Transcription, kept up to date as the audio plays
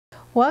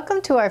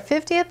Welcome to our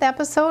 50th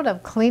episode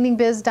of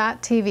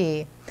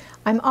CleaningBiz.tv.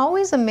 I'm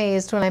always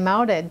amazed when I'm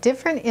out at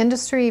different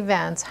industry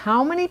events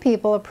how many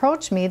people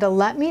approach me to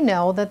let me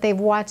know that they've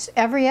watched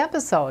every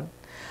episode.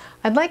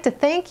 I'd like to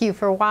thank you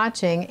for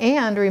watching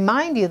and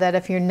remind you that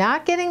if you're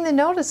not getting the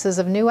notices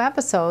of new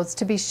episodes,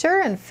 to be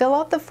sure and fill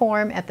out the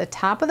form at the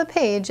top of the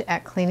page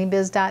at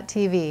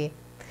CleaningBiz.tv.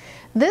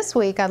 This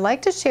week, I'd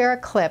like to share a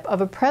clip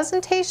of a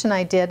presentation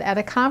I did at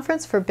a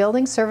conference for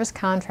building service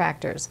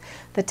contractors.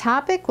 The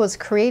topic was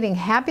creating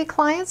happy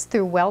clients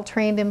through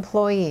well-trained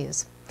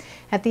employees.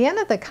 At the end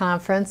of the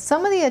conference,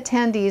 some of the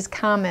attendees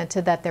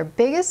commented that their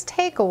biggest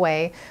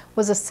takeaway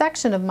was a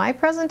section of my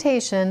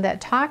presentation that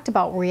talked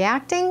about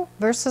reacting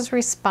versus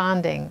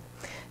responding.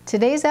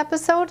 Today's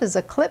episode is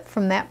a clip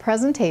from that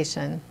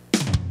presentation.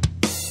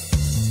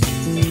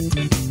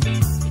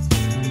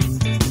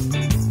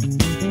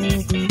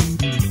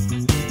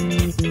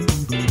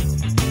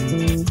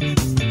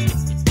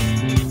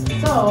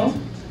 So,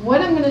 what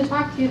I'm going to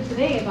talk to you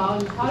today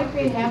about is how to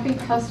create happy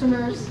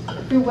customers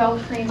through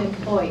well-trained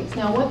employees.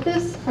 Now, what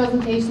this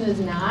presentation is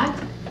not,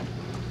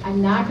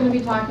 I'm not going to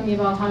be talking to you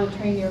about how to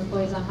train your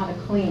employees on how to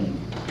clean.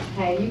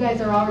 Okay, you guys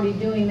are already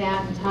doing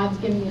that, and Todd's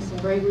giving you some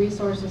great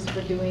resources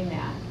for doing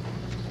that.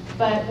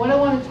 But what I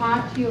want to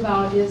talk to you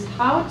about is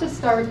how to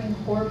start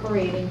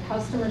incorporating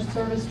customer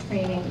service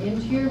training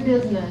into your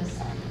business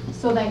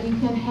so that you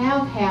can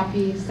have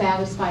happy,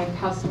 satisfied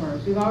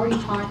customers. We've already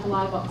talked a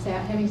lot about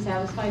having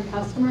satisfied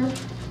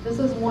customers. This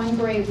is one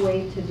great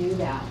way to do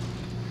that.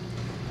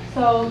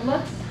 So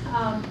let's,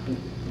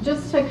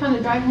 just to kind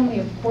of drive home the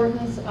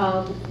importance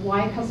of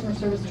why customer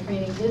service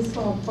training is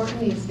so important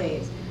these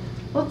days.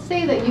 Let's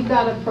say that you've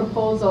got a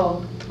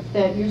proposal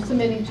that you're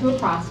submitting to a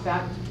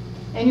prospect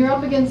and you're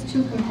up against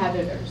two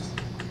competitors.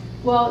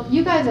 Well,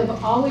 you guys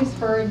have always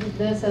heard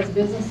this as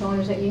business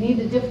owners that you need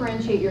to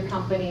differentiate your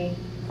company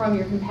from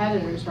your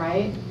competitors,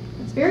 right?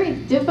 It's very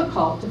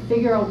difficult to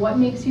figure out what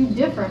makes you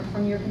different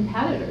from your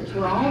competitors.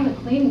 We're all in the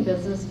cleaning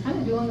business kind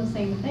of doing the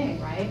same thing,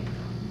 right?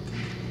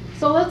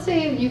 So let's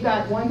say you've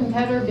got one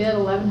competitor bid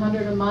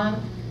 $1,100 a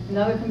month,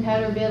 another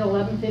competitor bid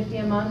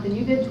 $1,150 a month, and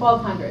you bid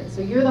 $1,200,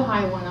 so you're the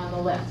high one on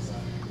the list.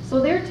 So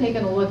they're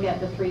taking a look at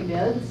the three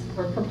bids,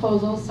 or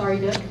proposals, sorry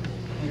Dick.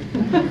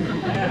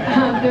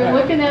 They're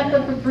looking at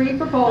the three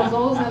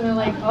proposals and they're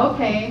like,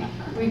 okay,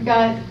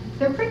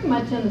 they're pretty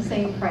much in the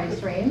same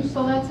price range,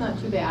 so that's not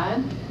too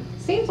bad.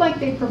 Seems like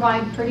they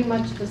provide pretty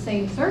much the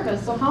same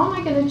service, so how am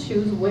I going to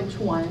choose which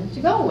one to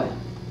go with?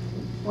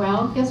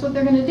 Well, guess what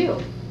they're going to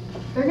do?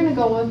 They're going to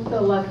go with the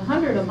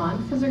 $1,100 a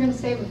month because they're going to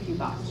save a few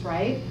bucks,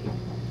 right?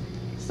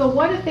 So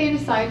what if they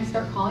decide to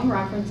start calling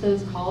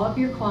references, call up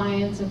your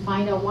clients, and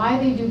find out why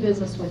they do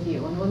business with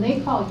you? And when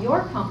they call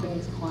your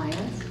company's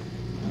clients,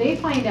 they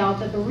find out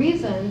that the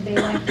reason they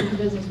like to do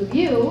business with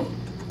you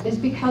is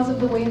because of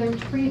the way they're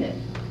treated.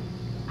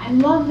 I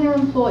love their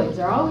employees.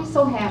 They're always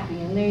so happy,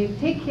 and they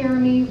take care of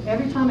me.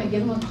 Every time I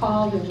give them a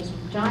call, they're just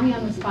Johnny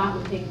on the spot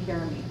with taking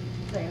care of me.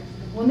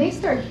 When they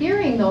start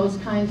hearing those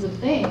kinds of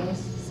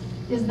things,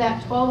 is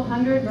that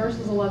 $1,200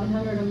 versus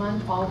 $1,100 a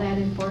month all that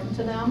important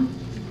to them?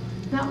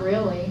 Not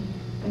really.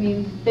 I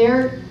mean,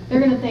 they're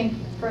going to think,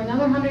 for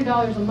another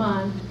 $100 a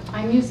month,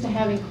 I'm used to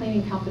having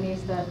cleaning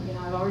companies that,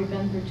 I've already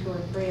been through 2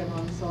 or 3 of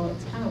them, so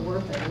it's kind of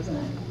worth it, isn't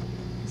it?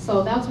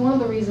 So that's one of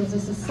the reasons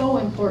this is so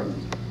important.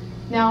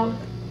 Now,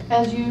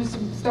 as you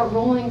start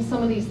rolling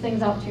some of these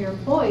things out to your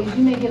employees,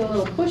 you may get a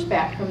little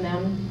pushback from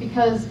them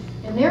because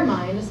in their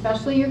mind,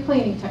 especially your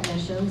cleaning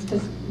technicians,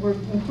 because we're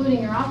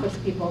including your office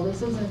people,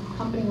 this isn't a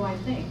company-wide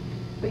thing,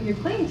 but your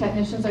cleaning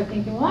technicians are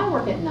thinking, well, I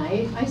work at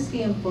night, I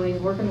see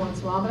employees working once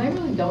in a while, but I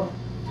really don't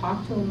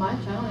talk to them much,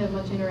 I don't have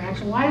much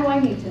interaction, why do I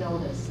need to know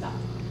this stuff?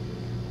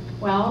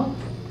 Well,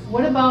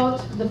 what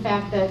about the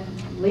fact that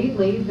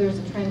lately there's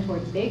a trend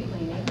towards day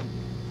cleaning,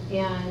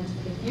 and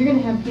if you're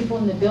going to have people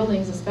in the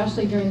buildings,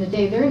 especially during the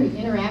day, they're going to be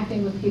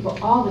interacting with people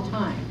all the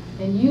time,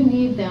 and you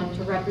need them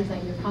to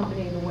represent your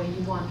company the way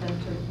you want them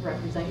to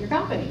represent your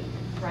company,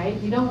 right?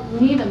 You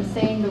don't need them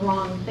saying the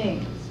wrong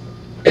things.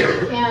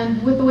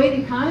 And with the way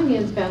the economy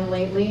has been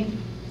lately,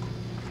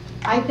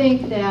 I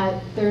think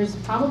that there's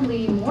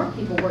probably more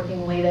people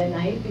working late at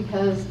night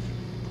because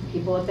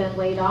people have been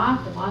laid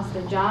off and lost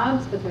their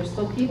jobs, but there's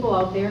still people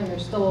out there and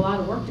there's still a lot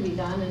of work to be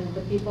done, and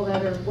the people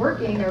that are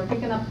working are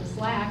picking up the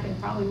slack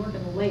and probably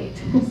working late.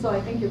 So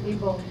I think your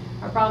people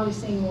are probably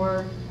seeing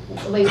more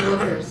late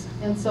workers.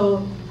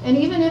 And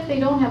even if they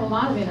don't have a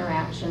lot of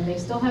interaction, they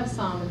still have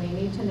some, and they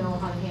need to know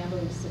how to handle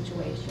these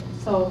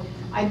situations. So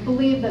I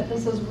believe that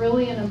this is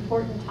really an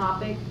important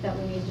topic that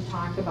we need to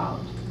talk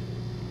about.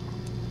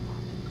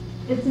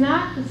 It's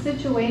not the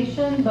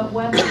situation, but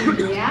whether you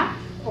react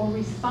or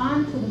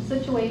respond to the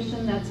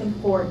situation that's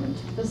important.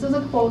 This is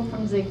a quote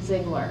from Zig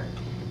Ziglar.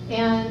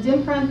 And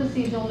in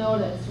parentheses, you'll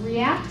notice,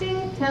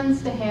 reacting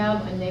tends to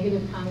have a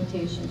negative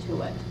connotation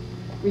to it.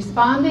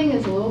 Responding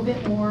is a little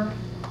bit more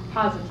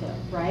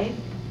positive, right?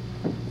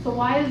 So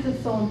why is this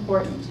so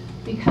important?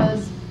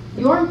 Because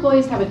your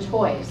employees have a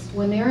choice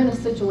when they're in a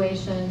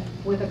situation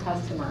with a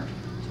customer,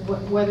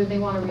 whether they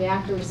want to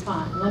react or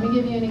respond. Let me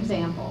give you an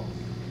example.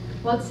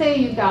 let's say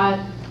you've got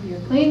your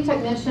cleaning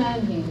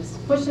technician, he's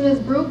pushing his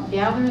broom,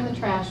 gathering the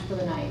trash for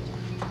the night.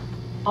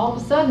 All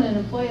of a sudden, an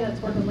employee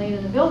that's working late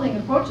in the building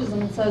approaches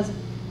him and says,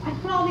 I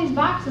put all these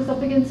boxes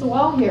up against the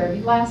wall here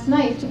last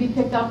night to be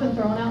picked up and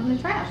thrown out in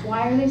the trash.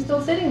 Why are they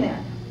still sitting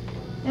there?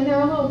 And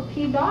they're a little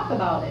peeved off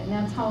about it, and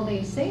that's how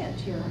they say it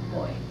to your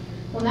employee.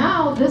 Well,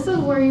 now, this is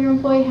where your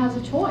employee has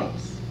a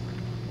choice.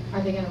 Are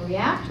they going to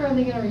react or are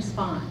they going to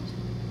respond?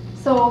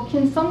 So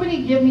can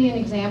somebody give me an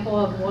example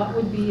of what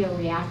would be a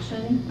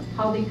reaction,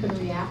 how they could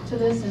react to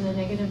this in a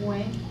negative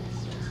way?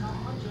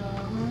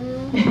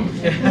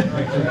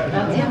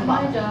 That's not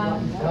my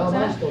job.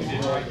 What's that? You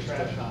didn't write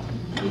trash on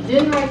it. You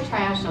didn't write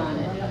trash on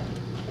it.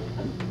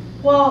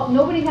 Well,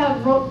 nobody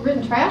had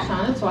written trash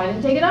on it, so I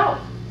didn't take it out.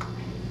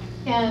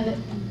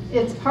 And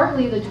it's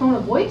partly the tone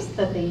of voice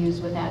that they use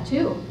with that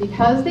too.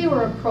 Because they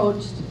were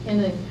approached in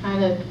a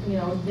kind of,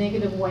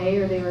 negative way,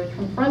 or they were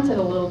confronted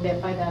a little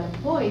bit by that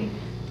employee,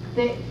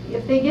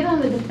 if they get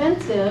on the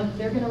defensive,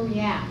 they're going to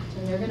react,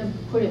 and they're going to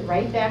put it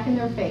right back in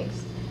their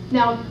face.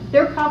 Now,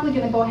 they're probably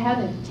going to go ahead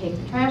and take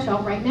the trash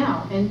out right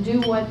now and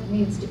do what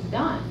needs to be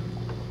done.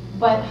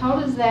 But how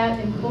does that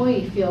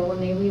employee feel when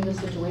they leave the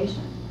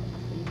situation?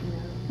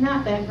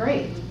 Not that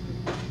great.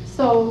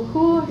 So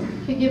who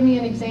could give me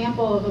an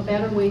example of a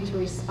better way to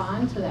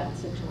respond to that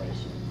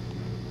situation?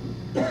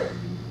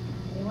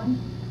 Anyone?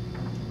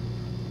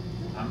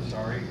 I'm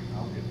sorry,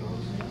 I'll get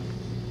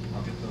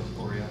those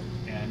for you.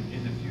 And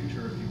in the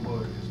future, if you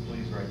would, just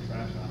please write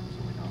trash on it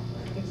so we know.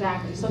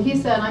 Exactly. So he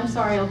said, I'm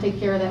sorry, I'll take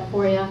care of that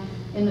for you.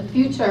 In the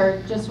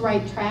future, just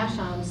write trash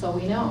on them so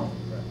we know.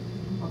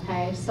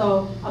 Okay,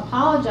 so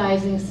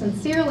apologizing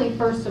sincerely,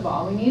 first of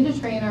all. We need to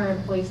train our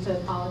employees to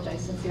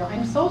apologize sincerely.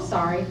 I'm so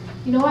sorry.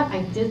 You know what?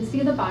 I did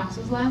see the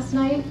boxes last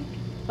night,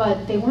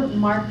 but they weren't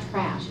marked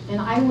trash. And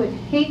I would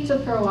hate to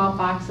throw out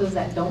boxes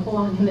that don't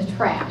belong in the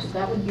trash.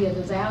 That would be a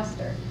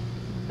disaster.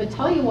 But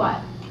tell you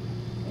what,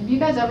 have you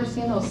guys ever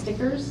seen those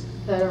stickers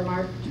that are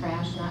marked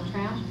trash, not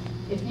trash?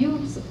 If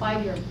you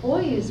supplied your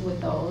employees with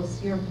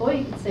those, your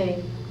employee could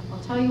say, I'll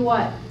tell you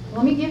what,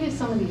 let me give you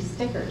some of these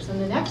stickers,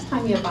 and the next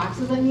time you have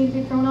boxes that need to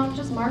be thrown out,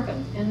 just mark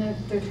them. And if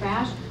they're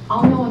trash,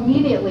 I'll know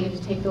immediately to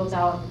take those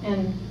out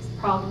and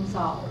problem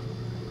solved.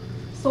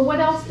 So what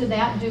else did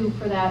that do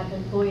for that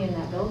employee in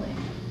that building?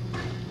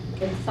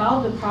 It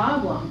solved the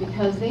problem,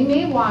 because they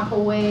may walk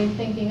away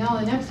thinking, oh,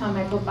 the next time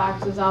I put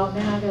boxes out,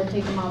 they're not going to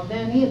take them out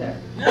then either.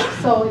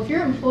 So if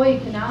your employee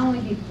can not only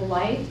be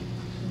polite,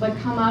 but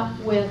come up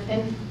with,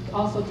 and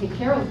also take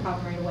care of the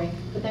problem right away,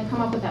 but then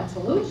come up with that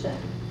solution.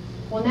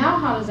 Well, now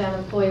how does that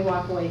employee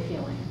walk away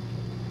feeling?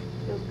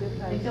 Feels good.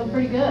 They feel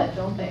pretty good,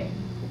 don't they?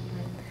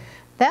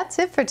 That's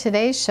it for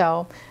today's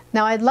show.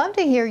 Now, I'd love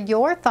to hear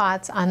your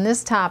thoughts on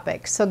this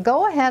topic, so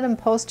go ahead and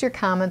post your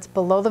comments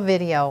below the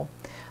video.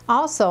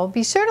 Also,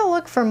 be sure to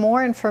look for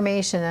more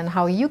information on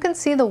how you can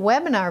see the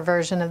webinar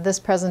version of this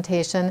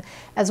presentation,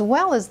 as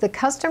well as the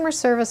customer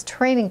service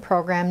training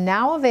program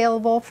now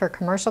available for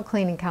commercial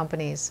cleaning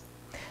companies.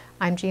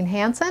 I'm Jean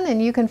Hansen, and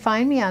you can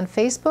find me on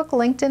Facebook,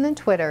 LinkedIn, and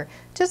Twitter.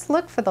 Just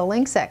look for the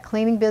links at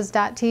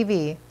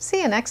cleaningbiz.tv.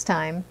 See you next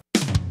time.